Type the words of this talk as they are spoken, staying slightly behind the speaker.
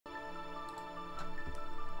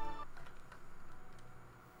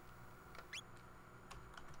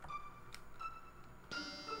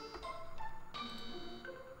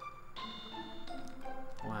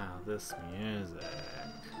this music?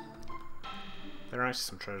 There are actually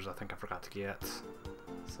some treasures I think I forgot to get.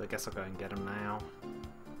 So I guess I'll go ahead and get them now.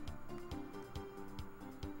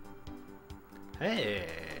 Hey!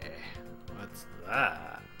 What's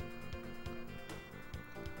that?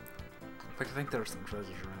 I think there are some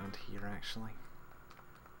treasures around here actually.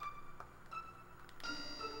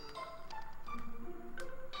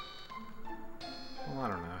 Well, I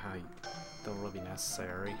don't know how they'll really be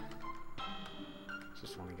necessary.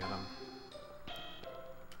 Just want to get them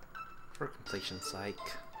for completion's sake.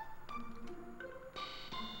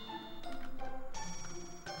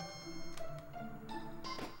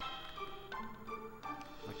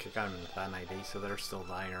 Like I got them in the 1080, so they're still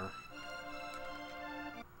there.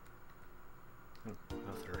 I don't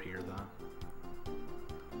know if they're here though.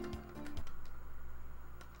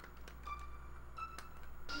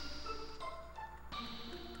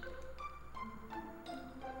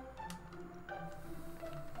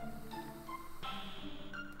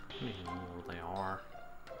 I don't even know where they are.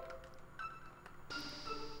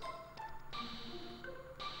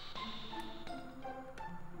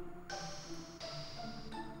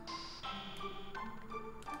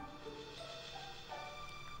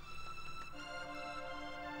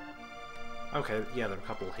 Okay, yeah, there are a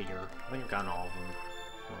couple here. I think I've gotten all of them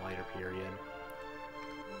from a later period.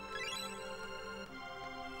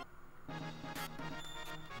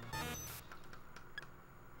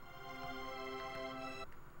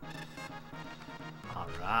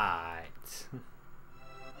 Alright.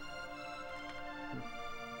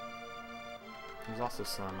 There's also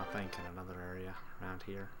some, I think, in another area around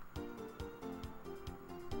here.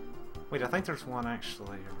 Wait, I think there's one actually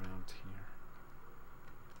around here.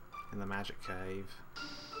 In the magic cave.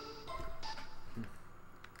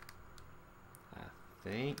 I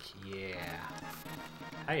think, yeah.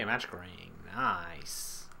 Hey, a magic ring.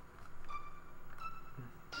 Nice.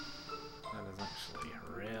 That is actually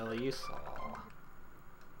really useful.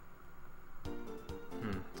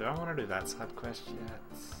 Do I want to do that side quest yet?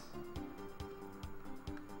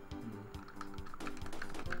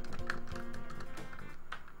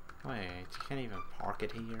 Wait, you can't even park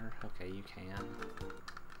it here? Okay, you can.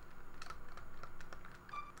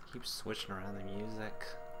 Keep switching around the music.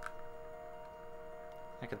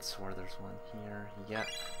 I could swear there's one here. Yep.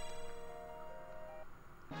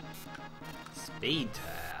 Speed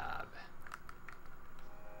tab.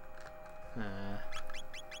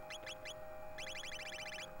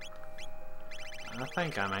 I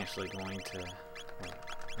think I'm actually going to...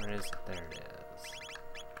 Where is it? There it is.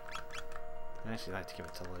 I'd actually like to give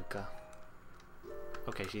it to Luca.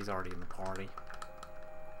 Okay, she's already in the party.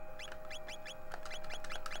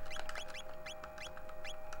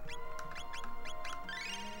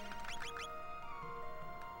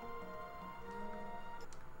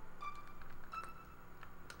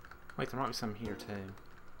 Wait, there might be some here too.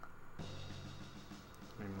 I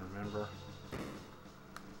don't even remember.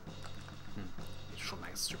 She'll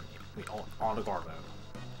make super new. We all on the garbo.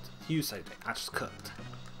 You say that. I just cooked.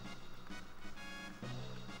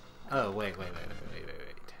 Oh, wait.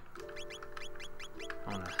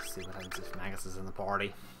 I wanna see what happens if Magus is in the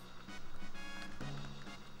party.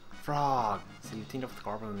 Frog! So you teamed up with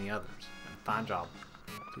Garbo and the others. Fine job.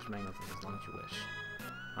 Please remain with us as long as you wish.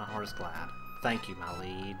 My heart is glad. Thank you, my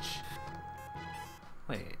liege.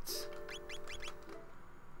 Wait.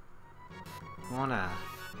 I wanna...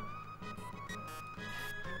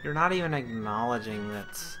 You're not even acknowledging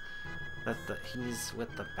that he's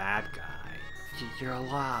with the bad guy. You're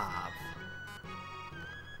alive.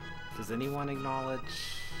 Does anyone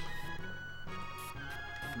acknowledge?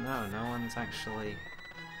 No, no one's actually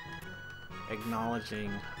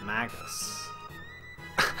acknowledging Magus.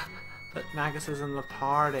 But Magus is in the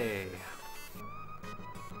party.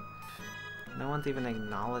 No one's even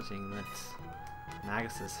acknowledging that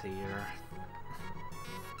Magus is here.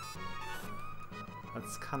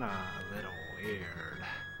 That's kind of a little weird.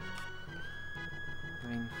 I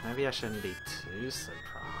mean, maybe I shouldn't be too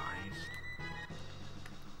surprised.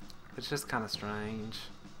 It's just kind of strange.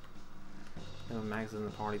 When Magus is in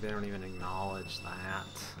the party, they don't even acknowledge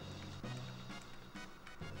that.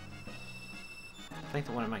 I think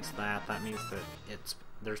that when it makes that means that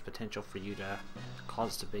there's potential for you to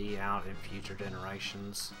cause to be out in future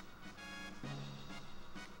generations.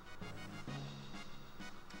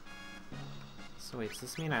 So wait, does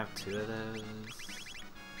this mean I have two of those?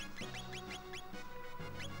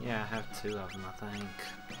 Yeah, I have two of them, I think.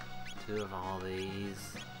 Two of all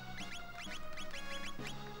these.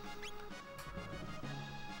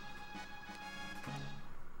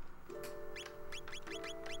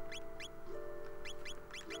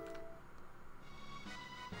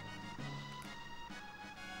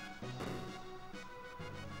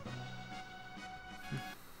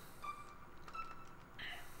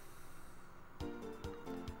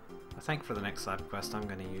 I think for the next side quest I'm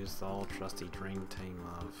going to use the old trusty dream team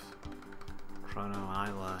of Chrono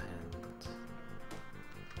and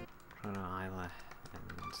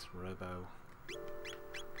Robo.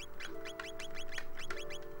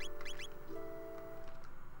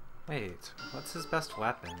 Wait, what's his best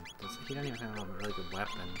weapon? He doesn't even have a really good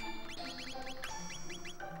weapon.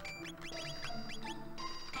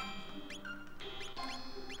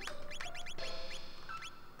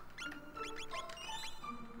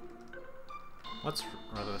 What's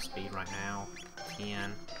Robo's speed right now?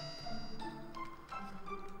 10.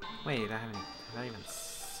 Wait,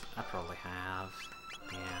 I probably have.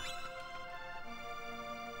 Yeah.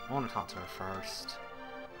 I want to talk to her first.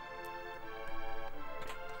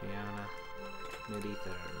 Fiona.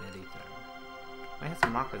 Mid-ether. My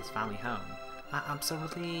husband Margaret is finally home. I'm so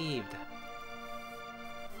relieved.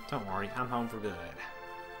 Don't worry, I'm home for good.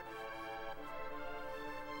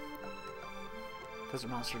 Desert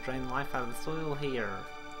monster drained life out of the soil here.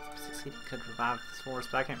 Succeeded could revive this forest,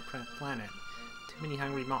 but I can't print the planet. Too many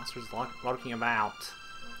hungry monsters lurking about.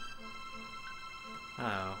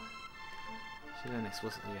 Oh. She didn't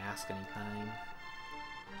explicitly ask anything.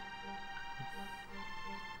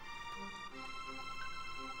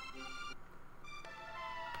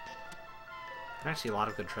 There are actually a lot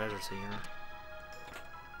of good treasures here.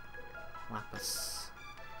 Lapis.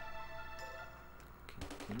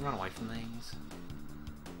 Can you run away from these?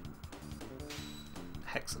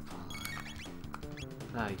 Hexapod.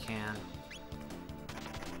 No, you can.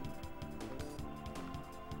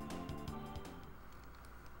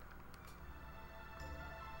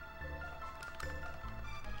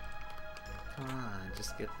 Come on,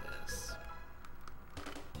 just get this.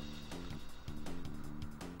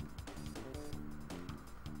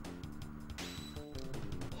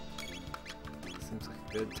 Seems like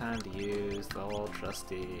a good time to use the old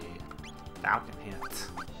trusty Falcon hint.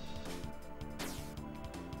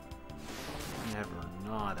 Never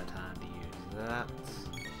not a time to use that.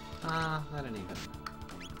 I didn't even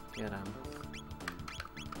get him.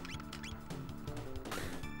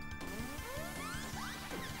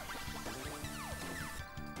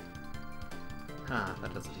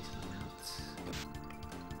 That does a decent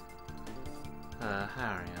amount.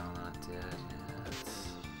 How are y'all not dead yet?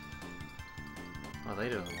 Well, they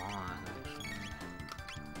do a lot, actually.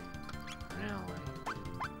 Really?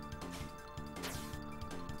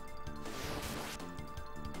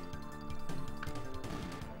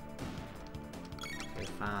 Okay,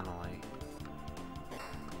 finally.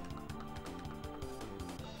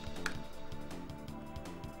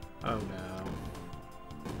 Oh no.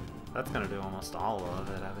 That's gonna do almost all of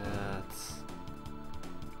it, I bet.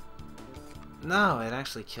 No, it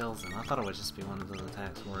actually kills him. I thought it would just be one of those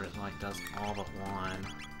attacks where it like does all but one.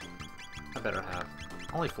 I better have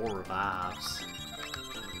only 4 revives.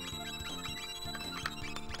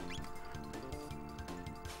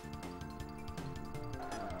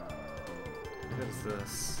 What is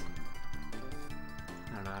this?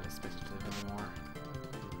 I don't know, I'd expect it to do more.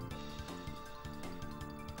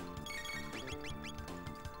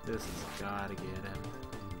 This has gotta get him.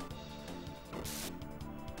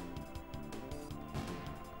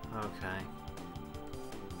 Okay.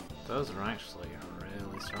 Those are actually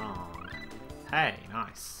really strong. Hey,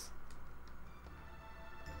 nice.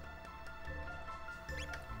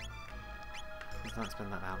 It's not been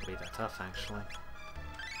that out to be that tough, actually.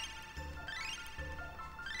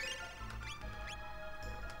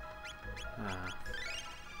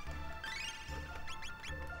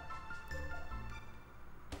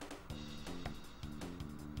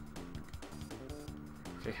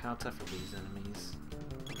 Okay, how tough are these enemies?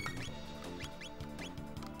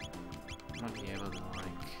 I might be able to,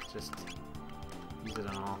 like, just use it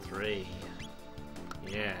on all 3.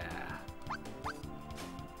 Yeah.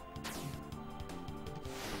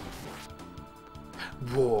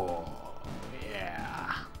 Whoa.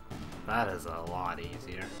 Yeah. That is a lot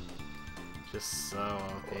easier. Just so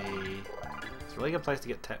OP. It's a really good place to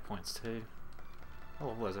get tech points, too. What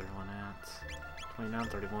level is everyone at? 29,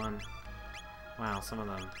 31. Wow, some of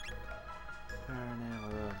them are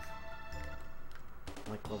now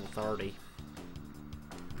like level 30.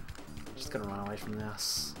 Just gonna run away from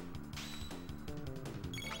this.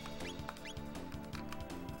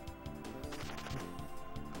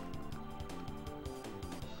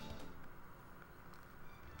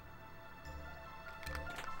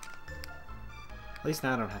 At least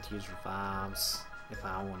now I don't have to use revives if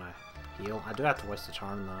I want to heal. I do have to waste a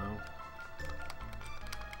turn though.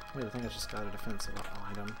 Wait, I think I just got a defensive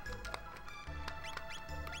item.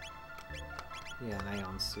 Yeah, an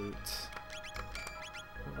Aeon suit.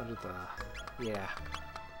 What are the... Yeah.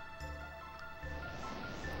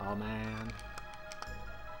 Oh man.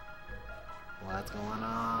 What's going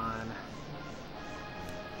on?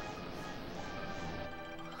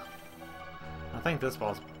 I think this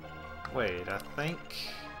boss... Wait, I think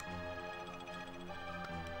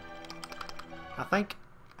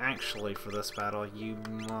actually for this battle you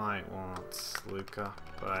might want Luca,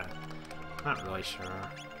 but not really sure.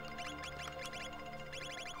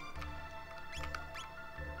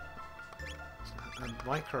 I'd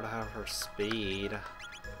like her to have her speed,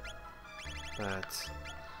 but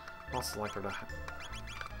I'd also like her to have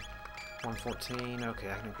 114.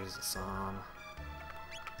 Okay, I can increase it some.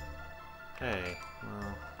 Hey,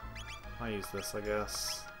 well, I'll use this, I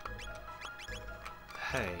guess.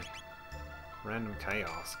 Hey, random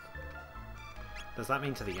chaos. Does that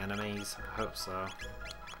mean to the enemies? I hope so.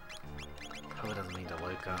 I hope it doesn't mean to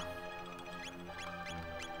Luca.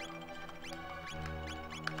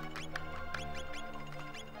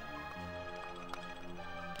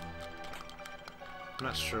 I'm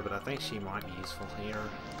not sure, but I think she might be useful here.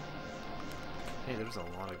 Hey, there's a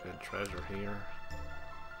lot of good treasure here.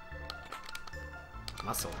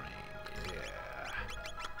 Muscle ring, yeah.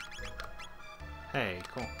 Hey,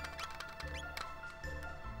 cool.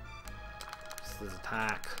 This is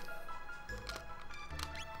attack.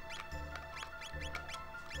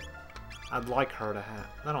 I'd like her to have...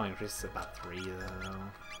 That only increases it by 3 though.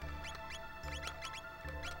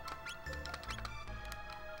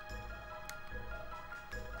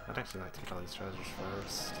 I'd actually like to get all these treasures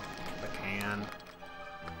first, if I can.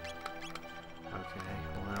 Okay,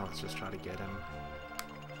 well now let's just try to get him.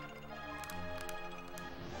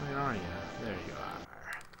 Where are you? There you are.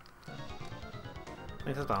 I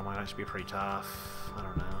think this battle might actually be pretty tough. I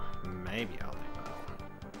don't know. Maybe I'll do well.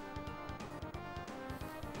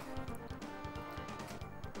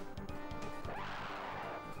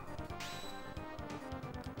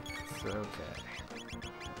 It's okay.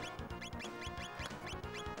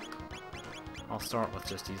 I'll start with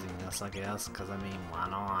just using this, I guess, because I mean, why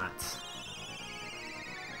not?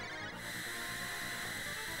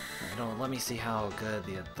 You know, let me see how good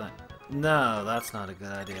the... No, that's not a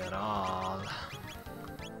good idea at all.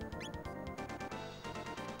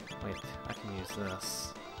 Wait, I can use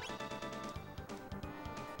this.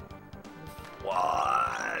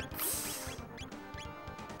 What?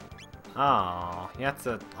 Oh, you have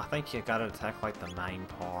to... I think you gotta attack, like, the main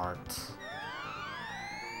part.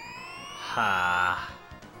 Ha!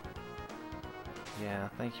 Yeah,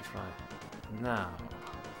 thank you for... No.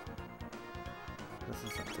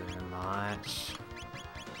 This isn't doing much.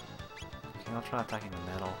 Okay, I'll try attacking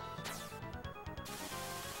the middle.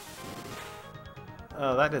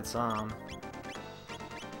 Oh, that did some.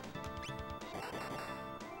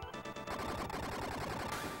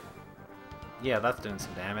 Yeah, that's doing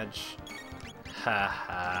some damage. Ha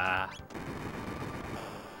ha.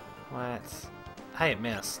 What? Hey, it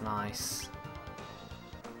missed. Nice.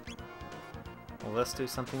 Will this do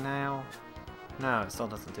something now? No, it still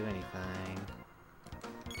doesn't do anything.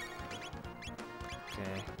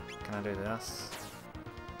 Okay, can I do this?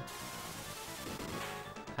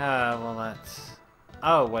 Well that's...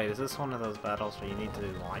 Oh wait, is this one of those battles where you need to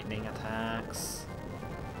do lightning attacks?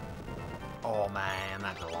 Oh man,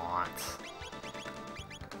 that's a lot.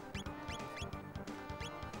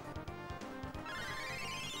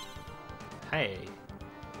 Hey,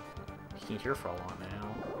 you can hear for a lot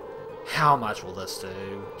now. How much will this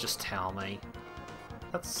do? Just tell me.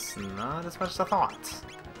 That's not as much as I thought.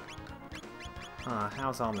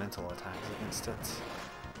 How's elemental attacks against it?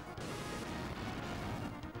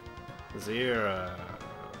 0.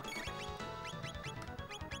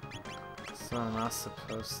 So am I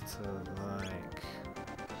supposed to, like...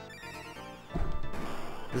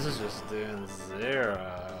 This is just doing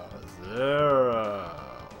 0. 0.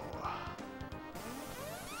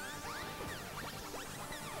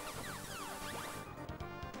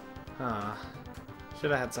 Huh. Should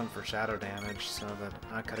have had some for shadow damage so that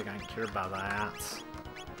I could have gotten cured by that.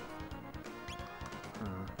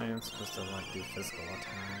 Maybe I'm supposed to like do physical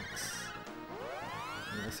attacks.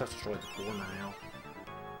 At least I have to destroy the core now.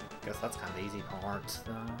 Guess that's kind of the easy part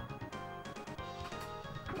though.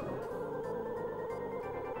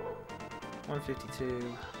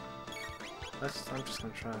 152. I'm just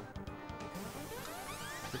gonna try.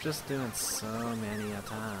 We're just doing so many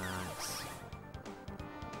attacks.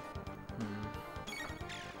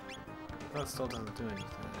 That still doesn't do anything.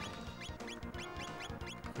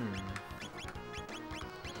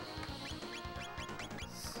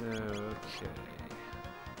 So, okay.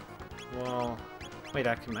 Well, wait,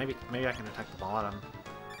 maybe I can attack the bottom.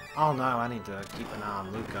 Oh no, I need to keep an eye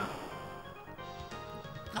on Luca.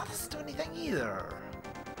 Not this do anything either.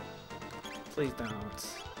 Please don't.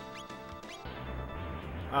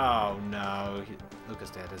 Oh no, Luca's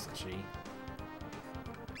dead, isn't she?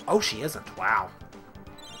 Oh, she isn't. Wow.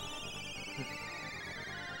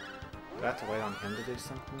 Do I have to wait on him to do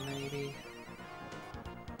something, maybe?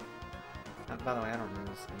 By the way, I don't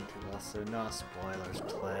remember this game too well, so no spoilers,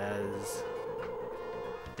 please.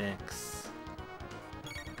 Thanks.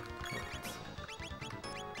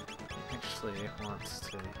 Actually, it wants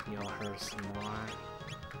to heal her some more.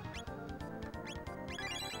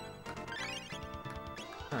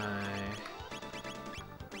 Hi.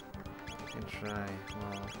 I can try.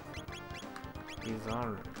 Well, these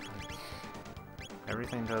are like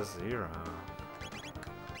everything does 0.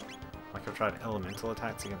 Like I've tried elemental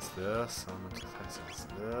attacks against this, elemental attacks against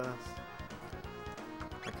this.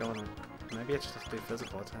 Like maybe I just have to do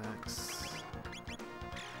physical attacks.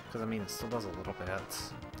 Because I mean, it still does a little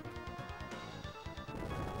bit.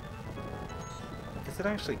 Is it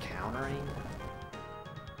actually countering?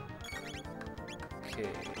 Okay.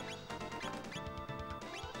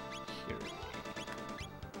 Here.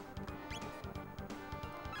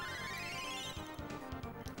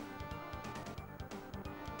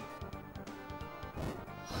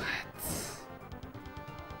 What?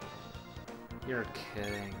 You're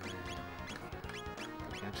kidding me.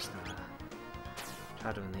 Okay, I'm just gonna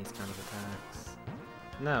try doing these kind of attacks.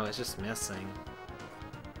 No, it's just missing.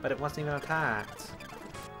 But it wasn't even attacked.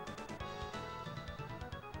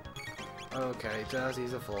 Okay, does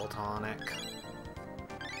use a full tonic. It's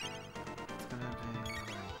gonna be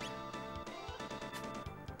like...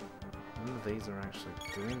 none of these are actually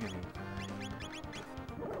doing anything.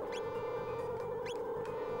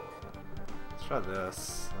 Let's try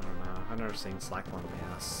this. I don't know. I've never seen Cyclone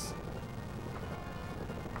miss.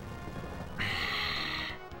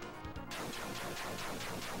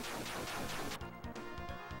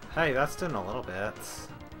 Hey, that's doing a little bit.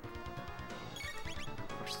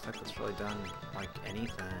 Looks like it's really done, like,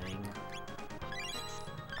 anything.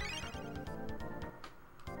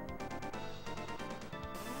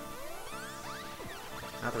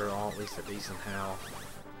 Now they're all at least at decent health.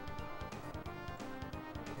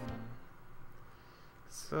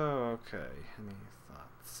 So, okay. Any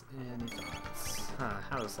thoughts? Any thoughts? Huh,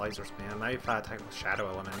 how does laser spin? Maybe if I attack with Shadow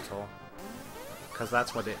Elemental. Because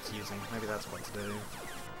that's what it's using. Maybe that's what to do.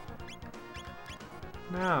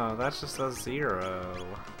 No, that's just a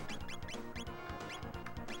 0.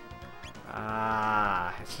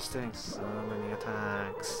 Ah, it's just doing so many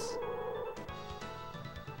attacks.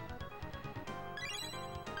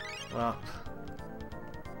 Well,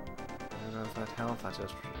 I don't know if that health I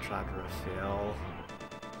just tried to refill.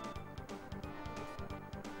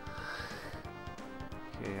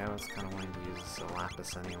 Okay, I was kind of wanting to use a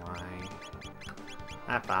Lapis anyway.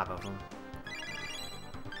 I have 5 of them.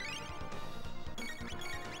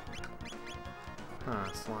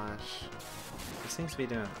 Huh, slash. It seems to be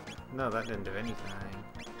doing... no, that didn't do anything.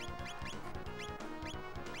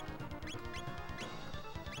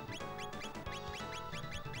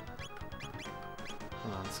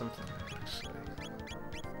 Hold on, something actually.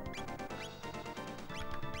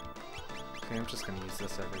 Okay, I'm just gonna use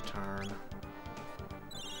this every turn.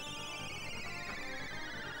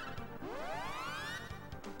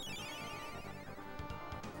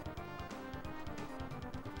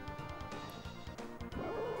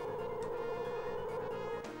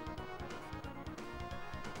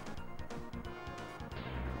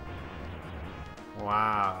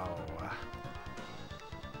 Wow.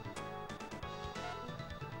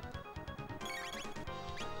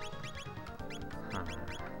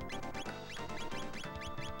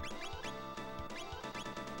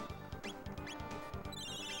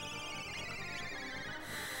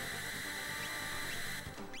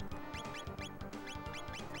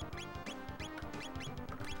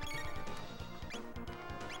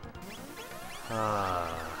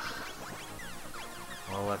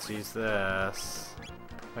 Well, let's use this.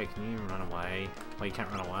 Wait, can you even run away? Well, you can't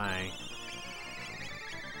run away.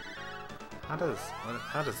 How does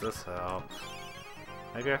this help?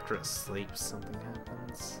 Maybe after it sleeps something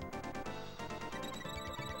happens?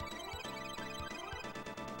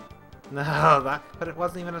 No, but it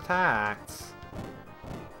wasn't even attacked.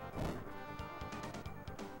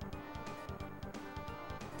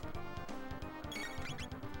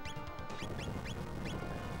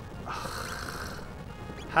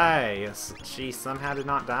 Hey, she somehow did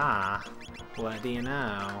not die. What do you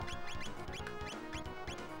know?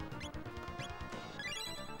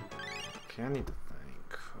 Okay, I need to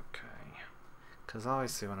think. Okay. Because I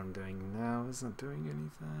always see what I'm doing now isn't doing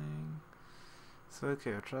anything. So,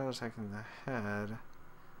 okay, I'll try attacking the head.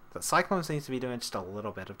 The Cyclone seems to be doing just a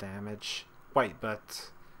little bit of damage. Wait, but...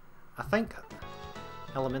 I think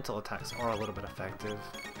elemental attacks are a little bit effective.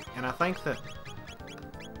 And I think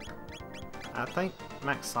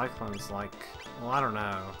Max Cyclone's like, well, I don't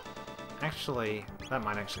know. Actually, that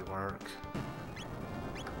might actually work.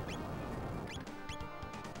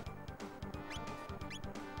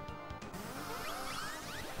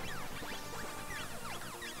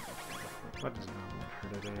 What does I want her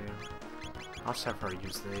to do? I'll just have her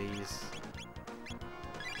use these.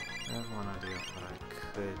 I have one idea of what I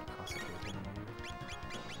could possibly do.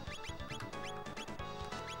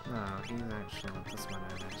 No, he's actually, this might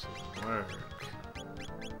not actually work.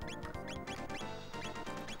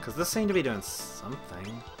 Because this seemed to be doing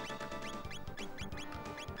something.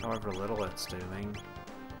 However little it's doing.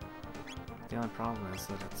 The only problem is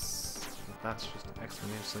that that's just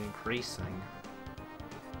exponentially increasing.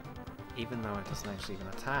 Even though it doesn't actually even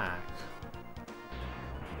attack.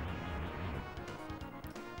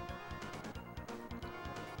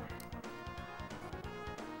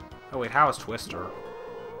 Oh wait, how is Twister?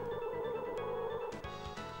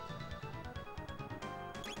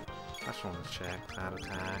 I just wanted to check that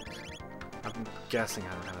attack. I'm guessing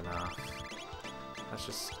I don't have enough. That's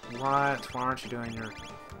just... What? Why aren't you doing your...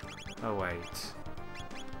 Oh wait.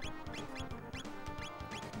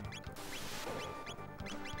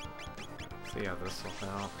 See how this will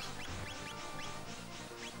help.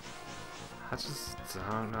 I just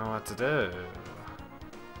don't know what to do.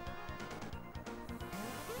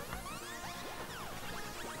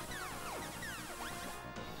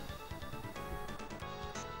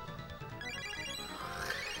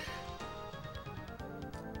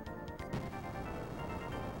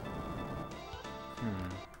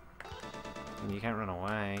 And you can't run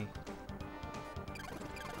away.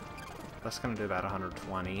 That's gonna do about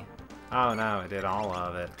 120. Oh no, it did all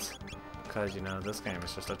of it. Because, you know, this game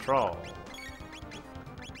is just a troll.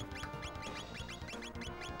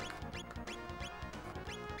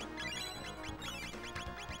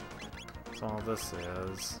 That's all this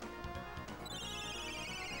is.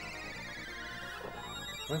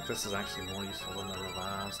 I think this is actually more useful than the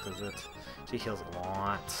revives, because she heals a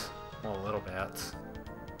lot. Well, a little bit.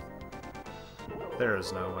 There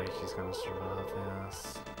is no way she's gonna survive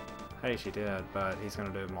this. Hey, she did, but he's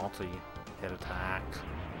gonna do a multi-hit attack,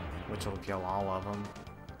 which will kill all of them.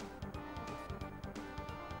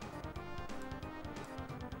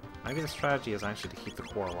 Maybe the strategy is actually to keep the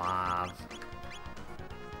core alive.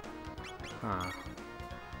 Huh.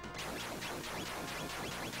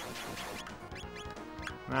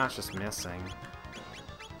 Nah, it's just missing.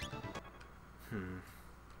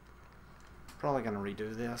 Probably gonna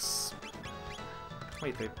redo this.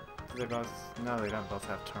 Wait, they both... No, they don't both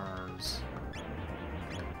have turns.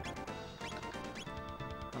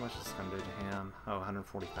 How much is this gonna do to him? Oh,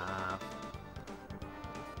 145.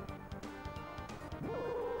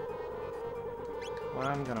 What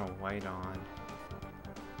I'm gonna wait on...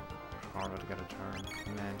 Harlow to get a turn,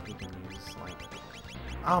 and then he can use, like...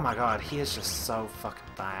 Oh my god, he is just so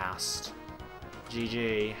fucking fast.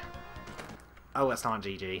 GG. Oh, it's not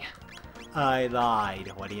GG. I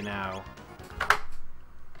lied. What do you know?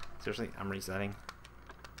 Seriously, I'm resetting.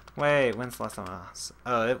 Wait, when's the last time I...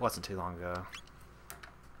 Oh, it wasn't too long ago.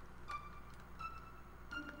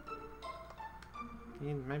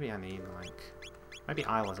 Maybe I need, like... Maybe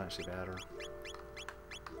Isla's actually better.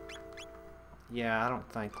 Yeah, I don't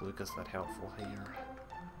think Luca's that helpful here.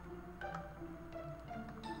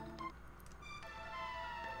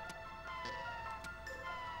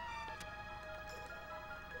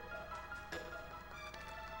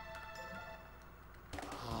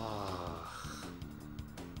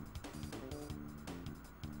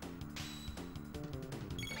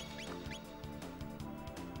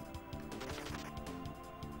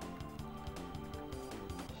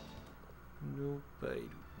 Nope, I do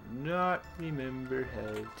not remember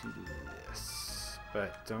how to do this.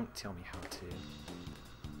 But don't tell me how to.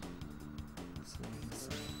 Let's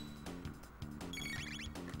see.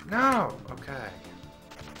 No! Okay.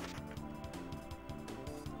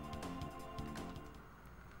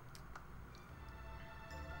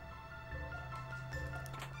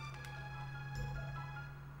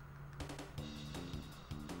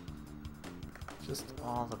 Just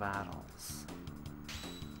all the battles.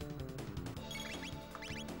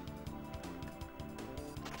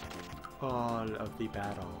 All of the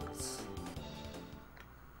battles.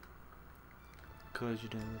 Cause you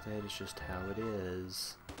know that is just how it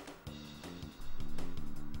is.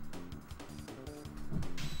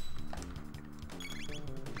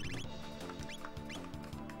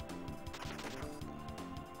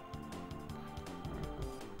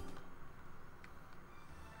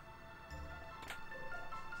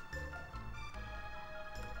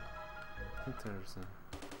 I think there's a...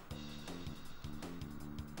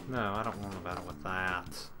 No, I don't want to battle with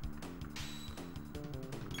that.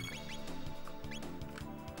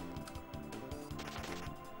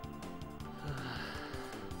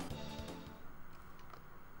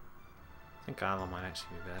 I think Isla might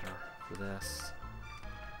actually be better for this.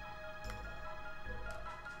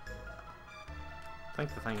 I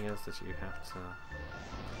think the thing is that you have to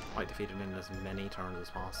fight defeat it in as many turns as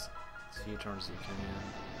possible. As few turns as you can.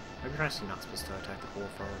 Maybe you're actually not supposed to attack the core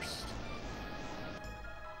first.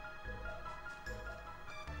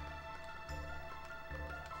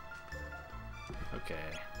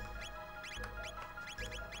 Okay.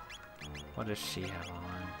 What does she have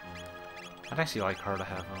on? I'd actually like her to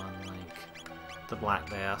have on, like, the black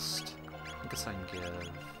vest. I guess I can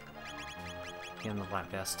give him the black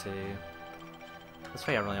vest too. This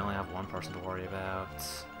way I really only have one person to worry about.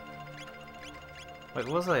 Wait,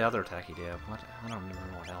 what was the other attack he did? What? I don't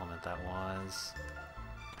remember what element that was.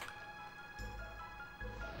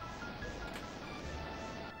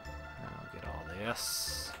 I'll get all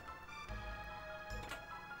this.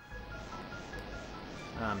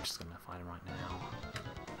 I'm just gonna fight him right now.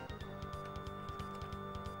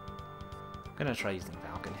 I'm gonna try using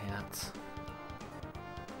Falcon Hit.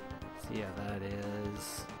 See how that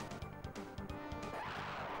is.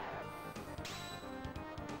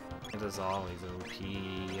 It is always OP.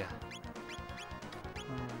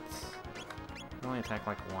 I only attack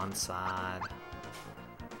like one side.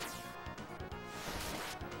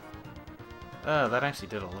 Oh, that actually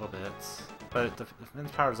did a little bit. But the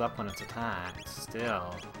defense powers up when it's attacked,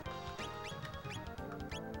 still.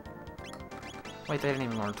 Wait, they didn't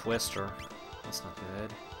even learn Twister. That's not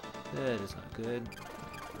good. That is not good.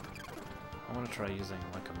 I want to try using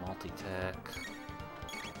like a multi-tech.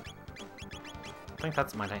 I think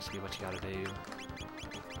that might actually be what you gotta do.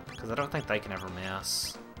 Because I don't think they can ever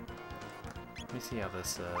miss. Let me see how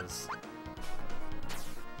this is.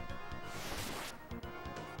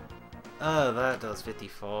 Oh, that does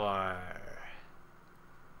 54.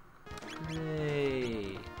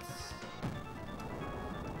 Great.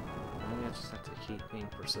 Maybe I just have to keep being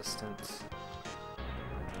persistent.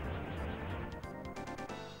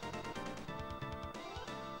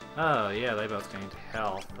 Oh, yeah, they both gained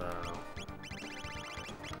health, though.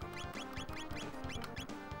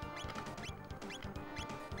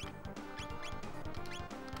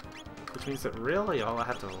 Which means that really all I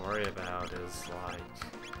have to worry about is, like,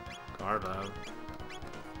 Garbo.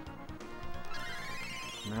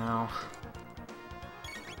 No.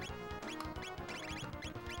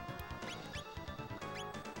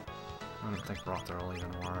 I don't think Rother will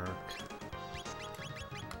even work.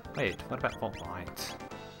 Wait, what about Volt Light?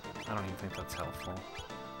 I don't even think that's helpful.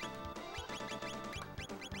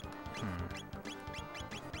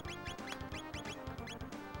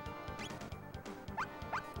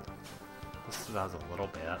 This does a little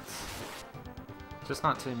bit. Just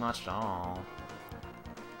not too much at all.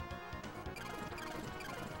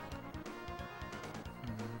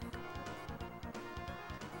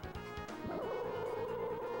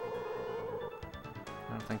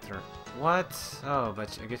 I don't think they're... What? Oh,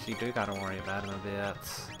 but I guess you do gotta worry about them a bit.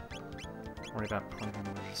 Worry about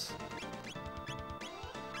pointers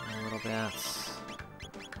a little bit.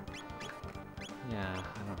 Yeah,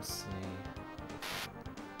 I don't see...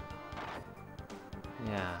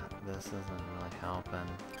 Yeah, this isn't really helping.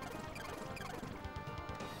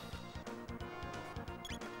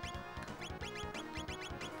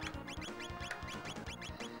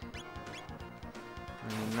 I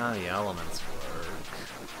mean, none of the elements work.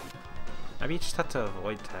 Maybe you just have to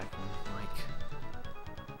avoid attacking, like...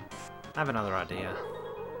 I have another idea.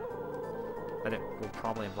 But it will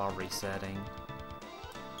probably involve resetting.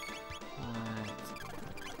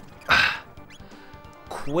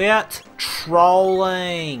 Quit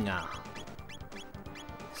trolling!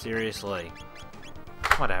 Seriously.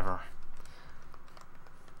 Whatever.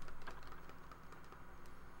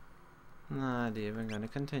 Not even gonna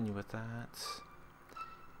continue with that.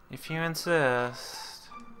 If you insist.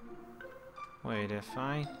 Wait, if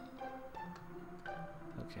I...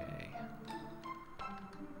 Okay.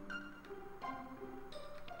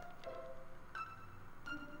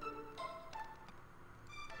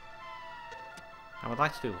 I would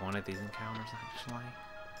like to do one of these encounters, actually.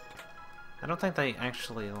 I don't think they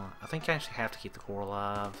actually... I think you actually have to keep the core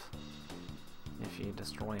alive. If you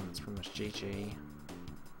destroy him, it's pretty much GG.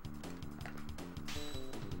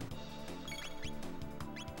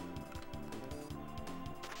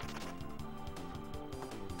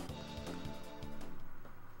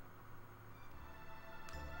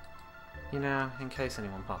 You know, in case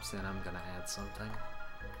anyone pops in, I'm gonna add something.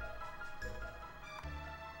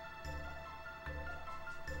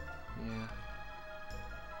 Yeah.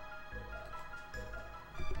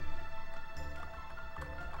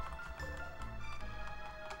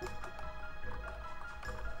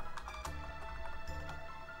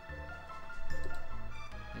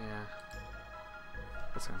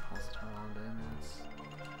 it's gonna pause the turn on doing this.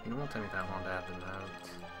 It won't take me that long to add the note.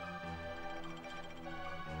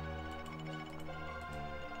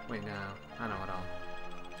 Wait, no. I know what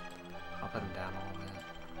I'll put him down a little bit.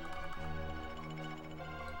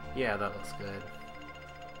 Yeah, that looks good.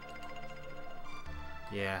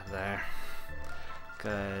 Yeah, there.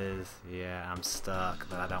 Cause, yeah, I'm stuck,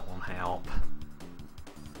 but I don't want help.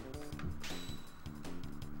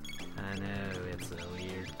 I know, it's a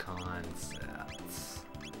weird concept.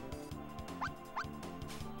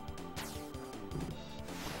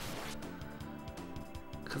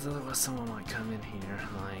 Because otherwise someone might come in here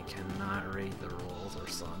like and not read the rules or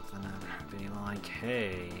something and be like,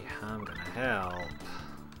 hey, I'm gonna help.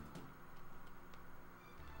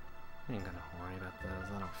 I ain't gonna worry about those.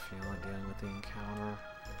 I don't feel like dealing with the encounter.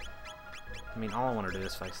 I mean, all I want to do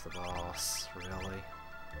is face the boss, really.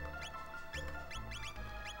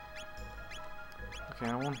 Okay,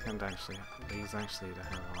 I want him to actually, these actually to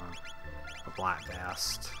have a black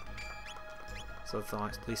vest. So it's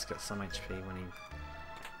at least get some HP when he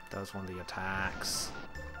does one of the attacks.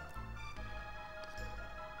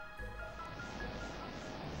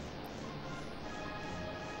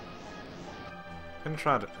 I'm gonna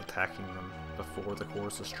try attacking them before the core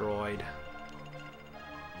is destroyed.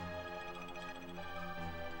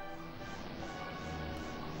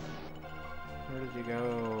 Where did you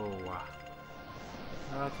go?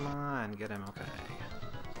 Oh, come on, get him, okay.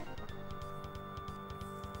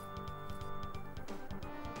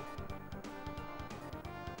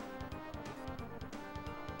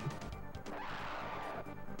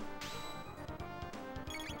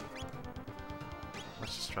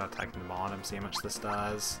 Let's just try attacking the bottom, see how much this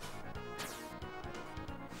does.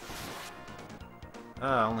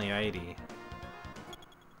 Oh, only 80.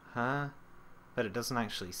 Huh? But it doesn't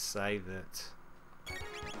actually save it.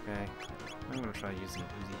 Okay. I'm gonna try using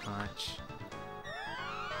Uzi Punch.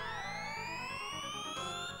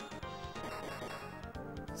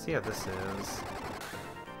 See how this is.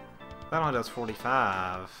 That only does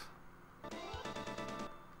 45.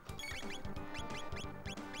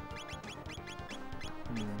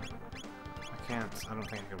 I don't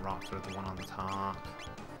think I can rock through the one on the top.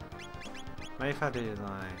 Maybe if I do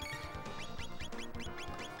like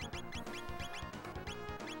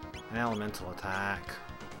an elemental attack.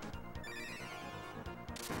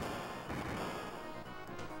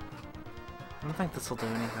 I don't think this will do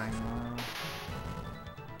anything though.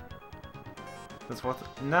 It's worth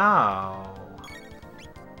it. No!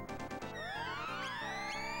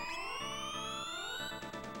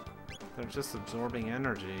 They're just absorbing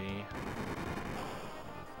energy.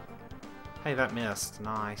 Hey, that missed.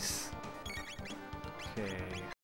 Nice. Okay.